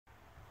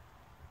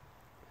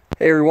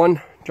Hey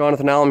everyone,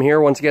 Jonathan Allen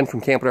here once again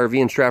from Camp and RV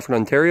in Stratford,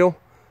 Ontario.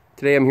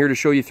 Today I'm here to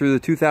show you through the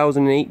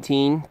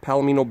 2018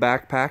 Palomino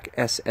Backpack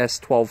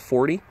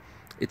SS1240.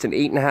 It's an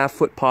 8.5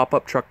 foot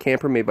pop-up truck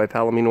camper made by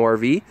Palomino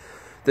RV.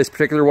 This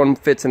particular one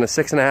fits in a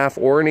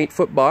 6.5 or an 8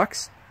 foot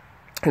box,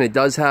 and it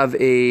does have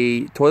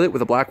a toilet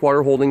with a black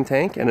water holding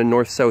tank and a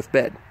north-south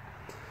bed.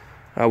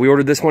 We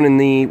ordered this one in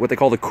the what they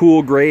call the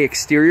cool gray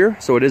exterior,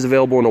 so it is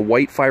available in a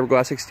white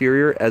fiberglass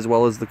exterior as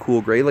well as the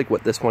cool gray like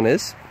what this one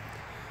is.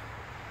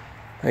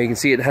 You can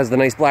see it has the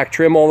nice black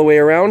trim all the way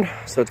around,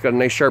 so it's got a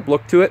nice sharp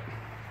look to it.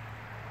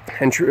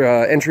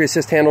 Entry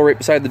assist handle right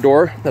beside the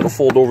door that'll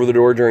fold over the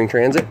door during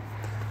transit.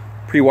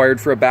 Pre-wired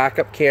for a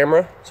backup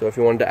camera, so if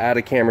you wanted to add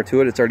a camera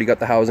to it, it's already got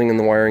the housing and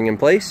the wiring in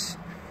place.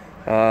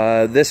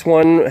 This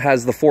one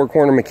has the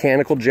 4-corner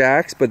mechanical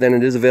jacks, but then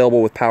it is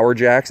available with power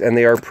jacks, and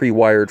they are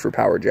pre-wired for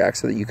power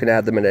jacks so that you can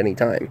add them at any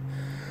time.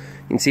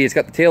 You can see it's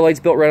got the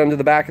taillights built right onto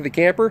the back of the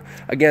camper.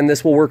 Again,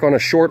 this will work on a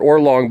short or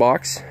long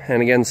box,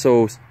 and again,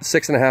 so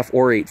 6.5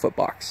 or 8 foot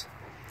box.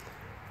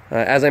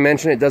 As I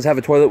mentioned, it does have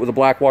a toilet with a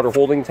black water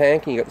holding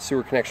tank, and you got the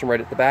sewer connection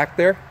right at the back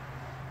there.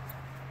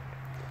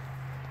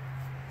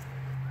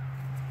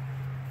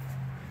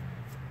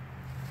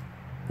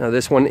 Now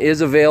this one is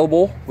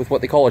available with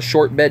what they call a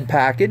short bed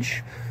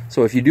package.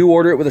 So if you do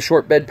order it with a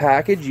short bed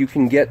package, you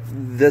can get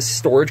this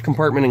storage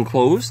compartment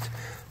enclosed.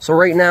 So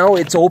right now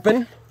it's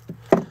open.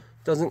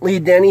 Doesn't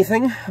lead to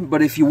anything,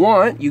 but if you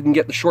want, you can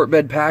get the short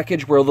bed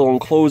package where they'll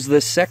enclose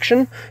this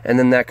section, and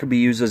then that could be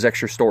used as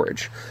extra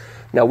storage.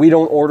 Now we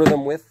don't order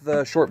them with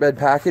the short bed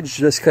package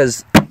just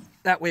because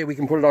that way we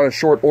can put it on a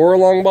short or a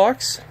long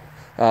box,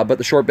 but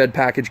the short bed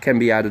package can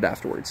be added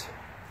afterwards.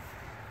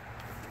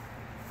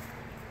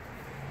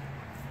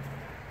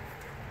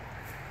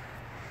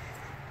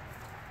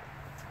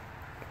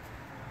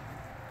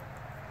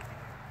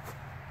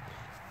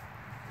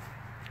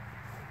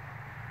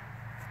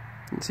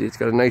 You can see it's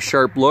got a nice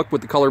sharp look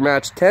with the color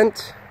matched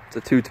tent. It's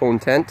a two-tone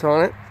tent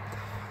on it.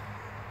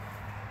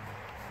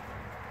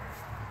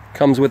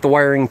 Comes with the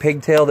wiring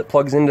pigtail that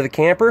plugs into the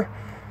camper.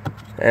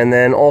 And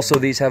then also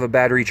these have a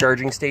battery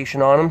charging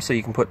station on them, so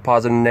you can put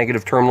positive and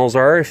negative terminals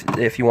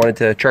if you wanted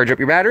to charge up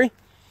your battery.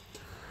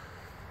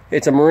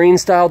 It's a marine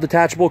style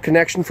detachable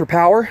connection for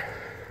power.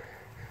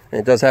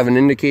 And it does have an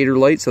indicator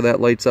light, so that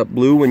lights up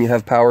blue when you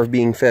have power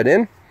being fed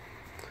in.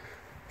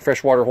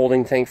 Freshwater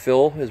holding tank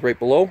fill is right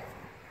below.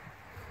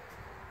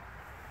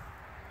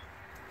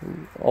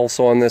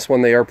 Also on this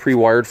one, they are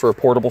pre-wired for a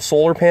portable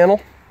solar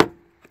panel.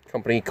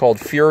 Company called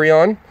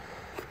Furion.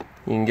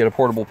 You can get a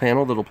portable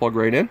panel that'll plug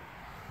right in.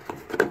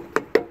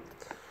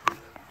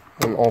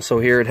 And also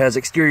here it has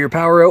exterior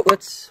power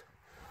outlets.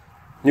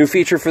 New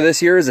feature for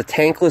this year is a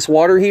tankless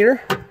water heater.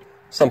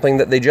 Something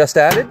that they just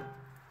added.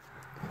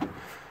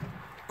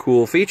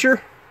 Cool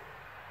feature.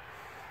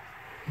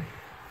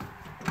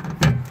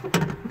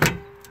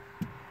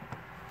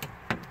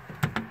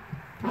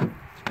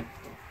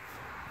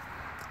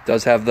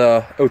 Does have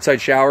the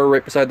outside shower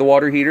right beside the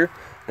water heater.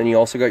 Then you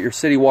also got your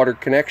city water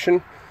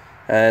connection,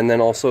 and then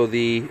also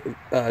the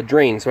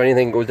drain. So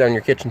anything that goes down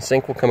your kitchen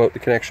sink will come out the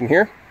connection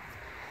here.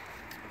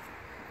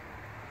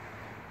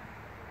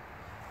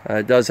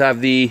 It does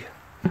have the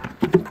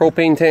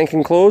propane tank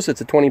enclosed.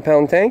 It's a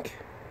 20-pound tank.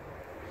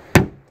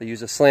 They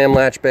use a slam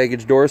latch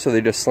baggage door, so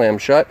they just slam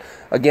shut.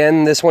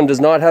 Again, this one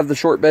does not have the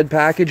short bed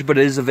package, but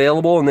it is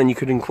available, and then you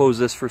could enclose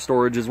this for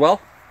storage as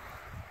well.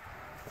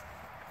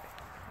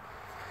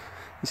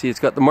 You see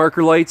it's got the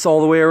marker lights all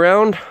the way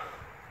around.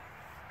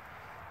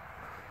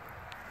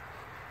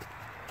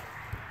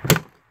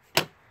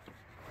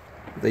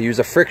 They use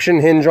a friction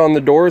hinge on the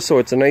door, so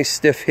it's a nice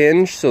stiff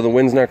hinge, so the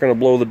wind's not going to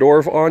blow the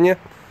door on you.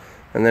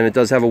 And then it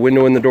does have a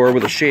window in the door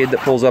with a shade that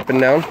pulls up and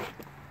down.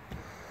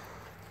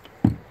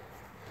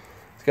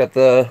 It's got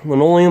the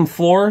linoleum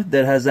floor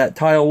that has that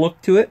tile look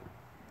to it.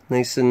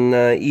 Nice and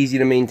easy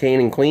to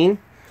maintain and clean.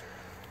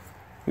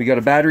 We got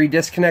a battery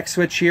disconnect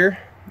switch here.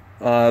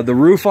 The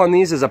roof on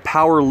these is a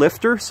power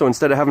lifter, so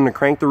instead of having to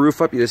crank the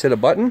roof up, you just hit a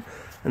button,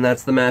 and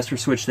that's the master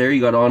switch there.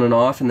 You got on and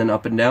off, and then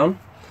up and down.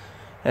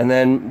 And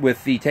then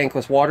with the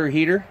tankless water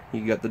heater,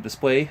 you got the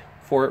display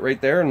for it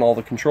right there and all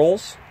the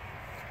controls.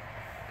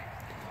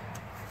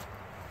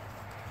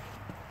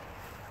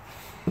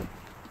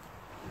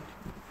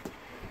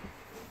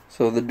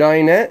 So the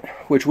dinette,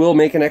 which will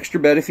make an extra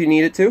bed if you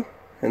need it to,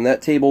 and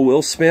that table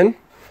will spin.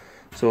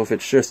 So if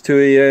it's just two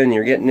of you and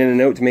you're getting in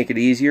and out, to make it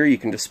easier, you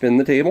can just spin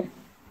the table.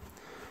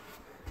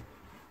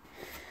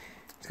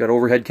 It's got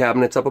overhead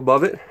cabinets up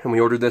above it, and we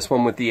ordered this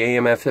one with the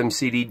AM/FM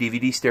CD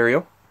DVD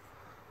stereo.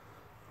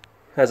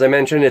 As I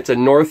mentioned, it's a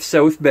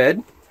north-south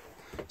bed,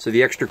 so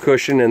the extra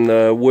cushion and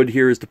the wood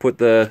here is to put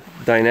the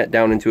dinette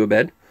down into a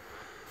bed.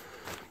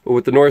 But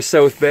with the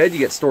north-south bed, you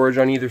get storage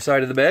on either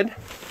side of the bed.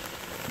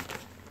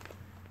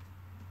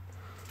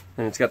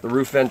 And it's got the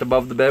roof vent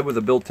above the bed with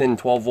a built-in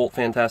 12-volt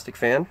Fantastic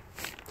fan.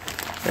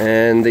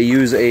 And they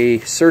use a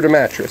Serta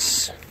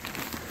mattress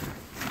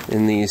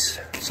in these.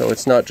 So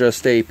it's not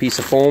just a piece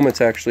of foam, it's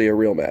actually a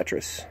real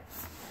mattress.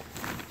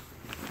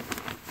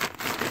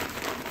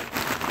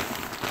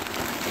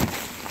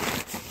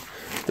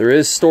 There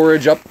is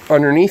storage up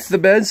underneath the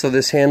bed, so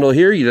this handle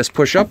here you just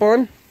push up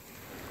on.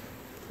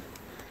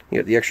 You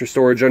get the extra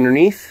storage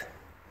underneath.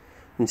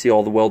 You can see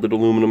all the welded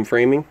aluminum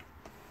framing.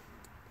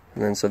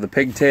 And then so the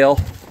pigtail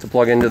to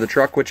plug into the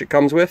truck, which it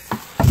comes with,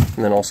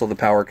 and then also the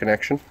power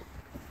connection.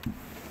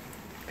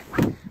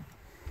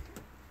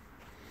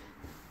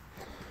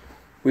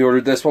 We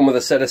ordered this one with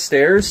a set of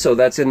stairs, so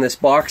that's in this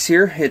box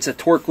here. It's a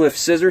torque lift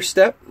scissor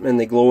step, and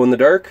they glow in the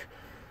dark.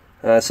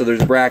 So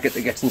there's a bracket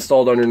that gets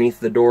installed underneath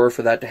the door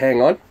for that to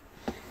hang on.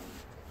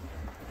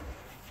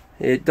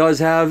 It does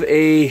have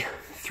a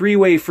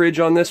 3-way fridge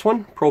on this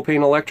one,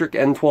 propane electric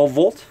and 12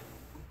 volt.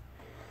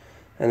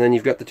 And then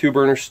you've got the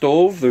 2-burner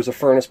stove. There's a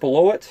furnace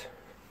below it.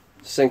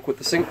 Sink with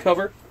the sink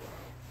cover.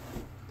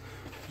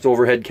 There's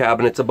overhead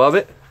cabinets above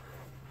it.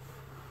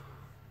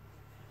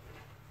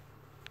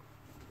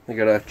 They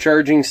got a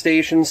charging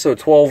station, so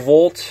 12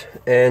 volt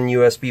and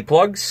USB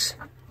plugs.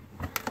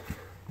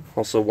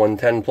 Also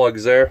 110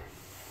 plugs there.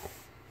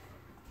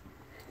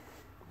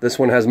 This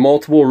one has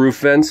multiple roof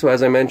vents, so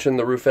as I mentioned,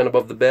 the roof vent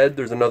above the bed.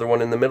 There's another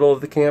one in the middle of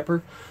the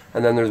camper.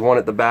 And then there's one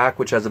at the back,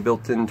 which has a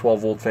built-in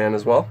 12 volt fan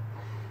as well.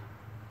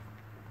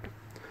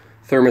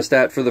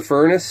 Thermostat for the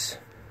furnace,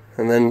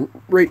 and then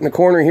right in the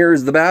corner here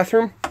is the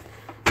bathroom.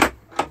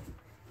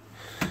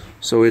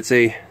 So it's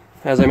a,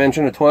 as I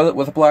mentioned, a toilet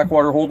with a black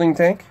water holding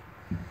tank.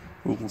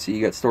 You can see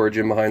you got storage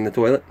in behind the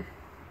toilet.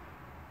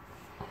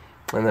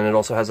 And then it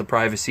also has a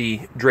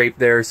privacy drape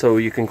there, so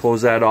you can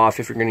close that off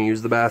if you're going to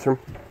use the bathroom.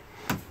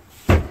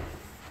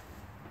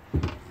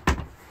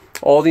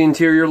 All the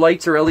interior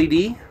lights are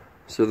LED,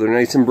 so they're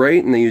nice and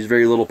bright and they use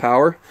very little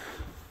power.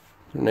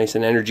 They're nice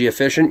and energy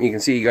efficient. You can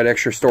see you got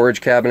extra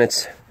storage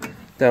cabinets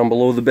down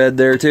below the bed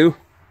there too.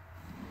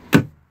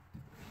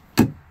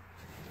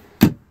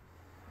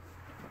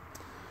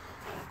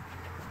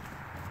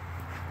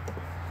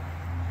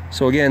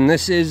 So again,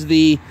 this is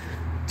the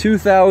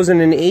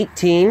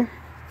 2018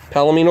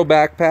 Palomino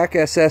Backpack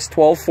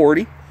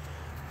SS1240.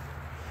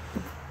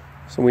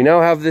 So we now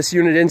have this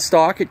unit in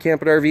stock at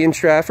Camp RV in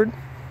Stratford.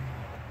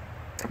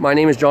 My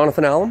name is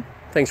Jonathan Allen.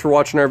 Thanks for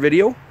watching our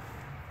video.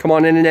 Come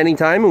on in at any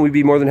time and we'd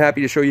be more than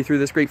happy to show you through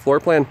this great floor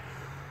plan.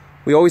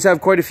 We always have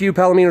quite a few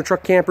Palomino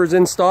truck campers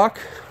in stock.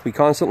 We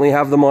constantly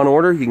have them on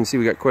order. You can see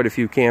we got quite a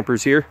few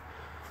campers here.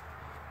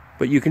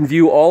 But you can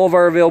view all of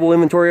our available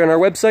inventory on our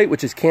website,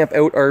 which is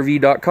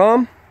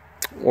campoutrv.com.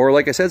 Or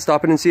like I said,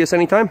 stop in and see us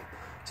anytime.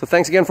 So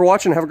thanks again for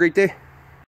watching. Have a great day.